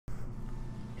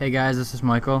Hey guys, this is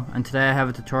Michael, and today I have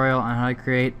a tutorial on how to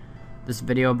create this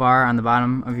video bar on the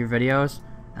bottom of your videos.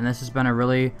 And this has been a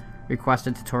really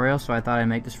requested tutorial, so I thought I'd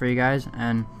make this for you guys,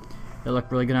 and it'll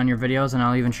look really good on your videos, and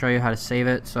I'll even show you how to save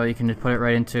it so you can just put it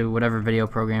right into whatever video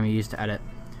program you use to edit.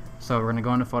 So we're going to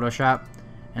go into Photoshop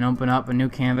and open up a new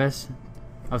canvas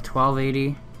of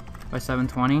 1280 by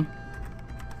 720,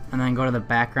 and then go to the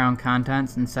background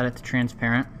contents and set it to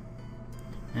transparent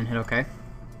and hit OK.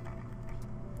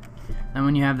 Then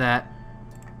when you have that,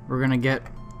 we're going to get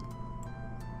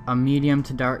a medium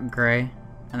to dark gray,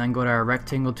 and then go to our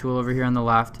rectangle tool over here on the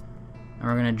left, and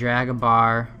we're going to drag a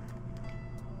bar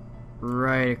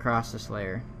right across this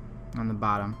layer on the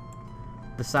bottom.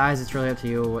 The size, it's really up to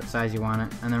you what size you want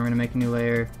it. And then we're going to make a new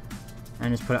layer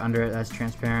and just put it under it that's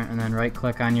transparent, and then right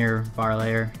click on your bar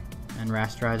layer and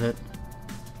rasterize it,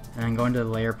 and then go into the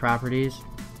layer properties,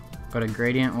 go to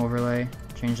gradient overlay,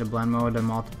 change the blend mode to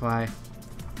multiply,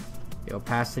 the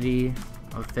opacity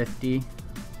of 50,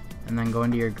 and then go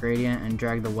into your gradient and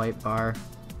drag the white bar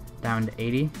down to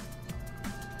 80.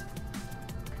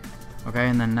 Okay,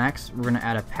 and then next we're going to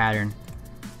add a pattern.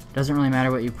 Doesn't really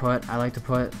matter what you put. I like to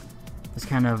put this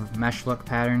kind of mesh look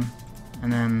pattern,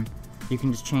 and then you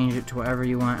can just change it to whatever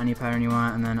you want, any pattern you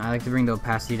want. And then I like to bring the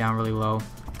opacity down really low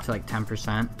to like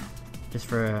 10%, just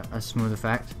for a smooth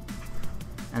effect.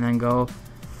 And then go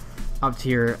up to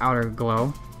your outer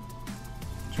glow,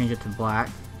 change it to black,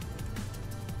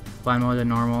 blend mode to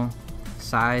normal,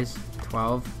 size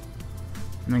 12,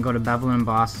 and then go to bevel and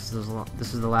emboss.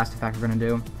 This is the last effect we're going to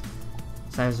do.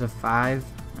 Size of 5,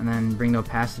 and then bring the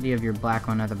opacity of your black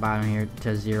one at the bottom here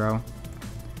to 0.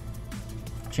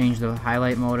 Change the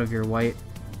highlight mode of your white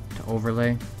to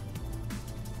overlay,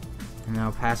 and the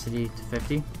opacity to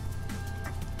 50. And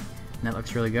that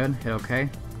looks really good. Hit OK.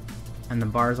 And the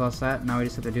bar is all set. Now we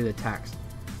just have to do the text.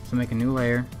 So make a new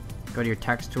layer, go to your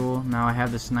text tool. Now I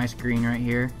have this nice green right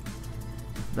here.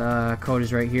 The code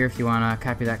is right here if you want to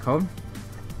copy that code.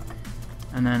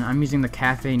 And then I'm using the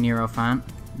Cafe Nero font.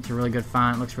 It's a really good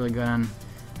font. It looks really good on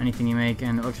anything you make,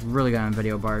 and it looks really good on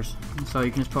video bars. So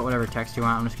you can just put whatever text you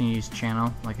want. I'm just going to use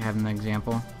channel like I have in the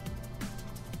example.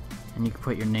 And you can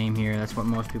put your name here. That's what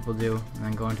most people do. And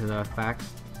then go into the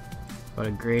effects. Go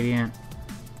to gradient,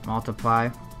 multiply,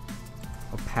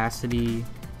 opacity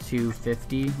to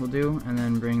 50 will do, and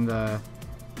then bring the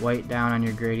white down on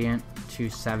your gradient to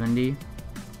 70.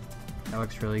 That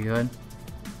looks really good.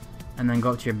 And then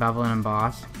go up to your bevel and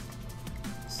emboss,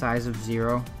 size of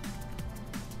 0,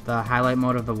 the highlight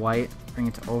mode of the white, bring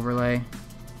it to overlay,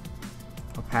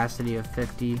 opacity of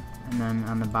 50, and then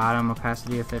on the bottom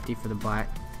opacity of 50 for the black.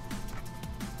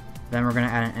 Then we're going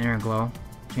to add an inner glow,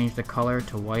 change the color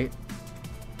to white,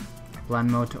 blend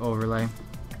mode to overlay,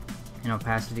 and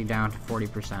opacity down to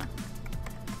 40%.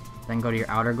 Then go to your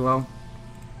outer glow,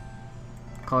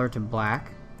 color to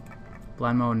black,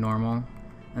 blend mode normal,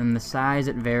 and the size,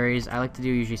 it varies. I like to do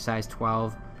usually size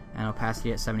 12 and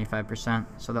opacity at 75%,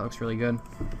 so that looks really good.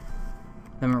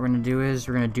 Then what we're going to do is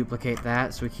we're going to duplicate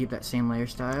that so we keep that same layer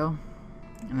style,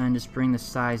 and then just bring the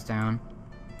size down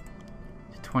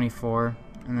to 24,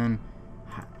 and then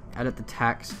edit the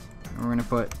text, and we're going to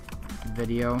put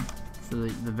video for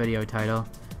the video title,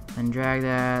 and drag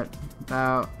that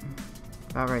about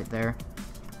right there.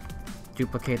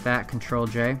 Duplicate that, Control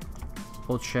J,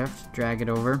 hold Shift, drag it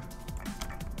over.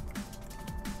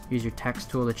 Use your text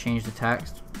tool to change the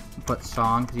text. Put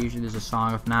song, because usually there's a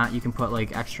song. If not, you can put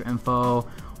like extra info,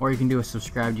 or you can do a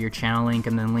subscribe to your channel link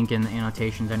and then link in the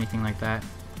annotations, anything like that.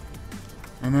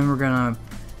 And then we're gonna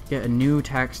get a new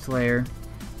text layer,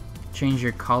 change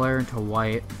your color to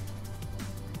white,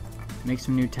 make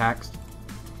some new text,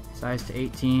 size to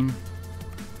 18, and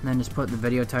then just put the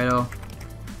video title,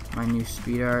 my new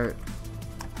speed art,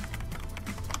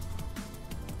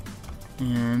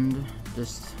 and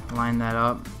just line that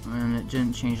up. And it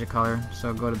didn't change the color,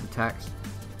 so go to the text,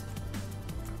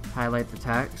 highlight the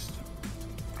text,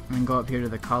 and then go up here to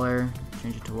the color,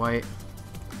 change it to white,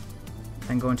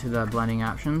 then go into the blending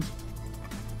options,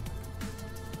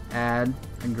 add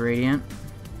a gradient,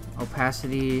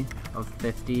 opacity of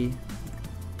 50,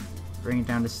 bring it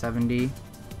down to 70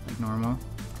 like normal,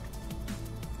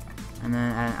 and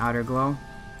then add an outer glow,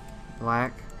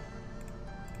 black,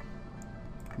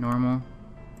 normal,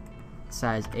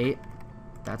 size 8.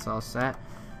 That's all set.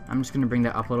 I'm just going to bring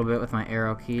that up a little bit with my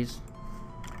arrow keys,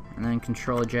 and then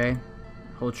Control J,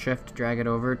 hold Shift, drag it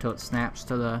over till it snaps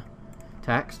to the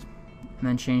text, and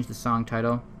then change the song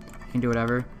title. You can do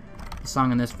whatever. The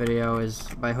song in this video is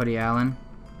by Hoodie Allen,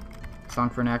 Song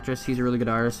for an Actress. He's a really good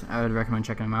artist. I would recommend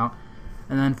checking him out.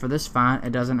 And then for this font,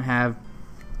 it doesn't have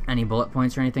any bullet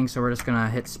points or anything, so we're just gonna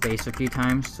hit space a few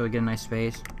times so we get a nice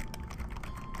space.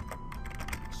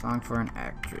 Song for an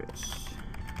actress.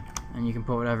 And you can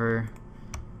put whatever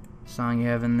song you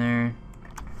have in there.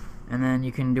 And then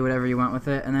you can do whatever you want with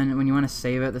it. And then when you want to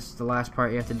save it, this is the last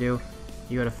part you have to do.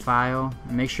 You go to File,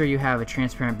 and make sure you have a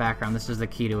transparent background. This is the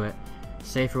key to it.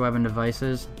 Save for web and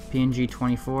devices, PNG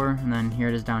 24, and then here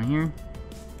it is down here.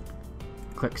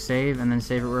 Click Save, and then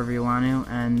save it wherever you want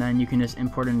to. And then you can just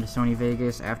import it into Sony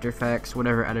Vegas, After Effects,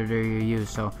 whatever editor you use.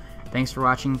 So thanks for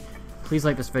watching. Please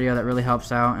like this video, that really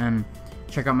helps out. And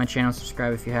check out my channel,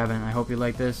 subscribe if you haven't. I hope you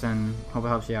like this and hope it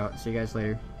helps you out. See you guys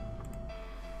later.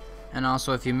 And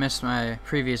also, if you missed my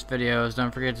previous videos,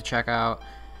 don't forget to check out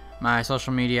my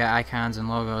social media icons and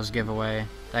logos giveaway.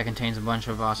 That contains a bunch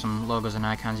of awesome logos and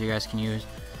icons you guys can use.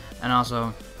 And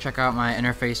also, check out my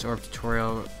interface orb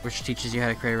tutorial, which teaches you how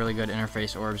to create a really good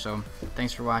interface orb. So,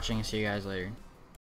 thanks for watching and see you guys later.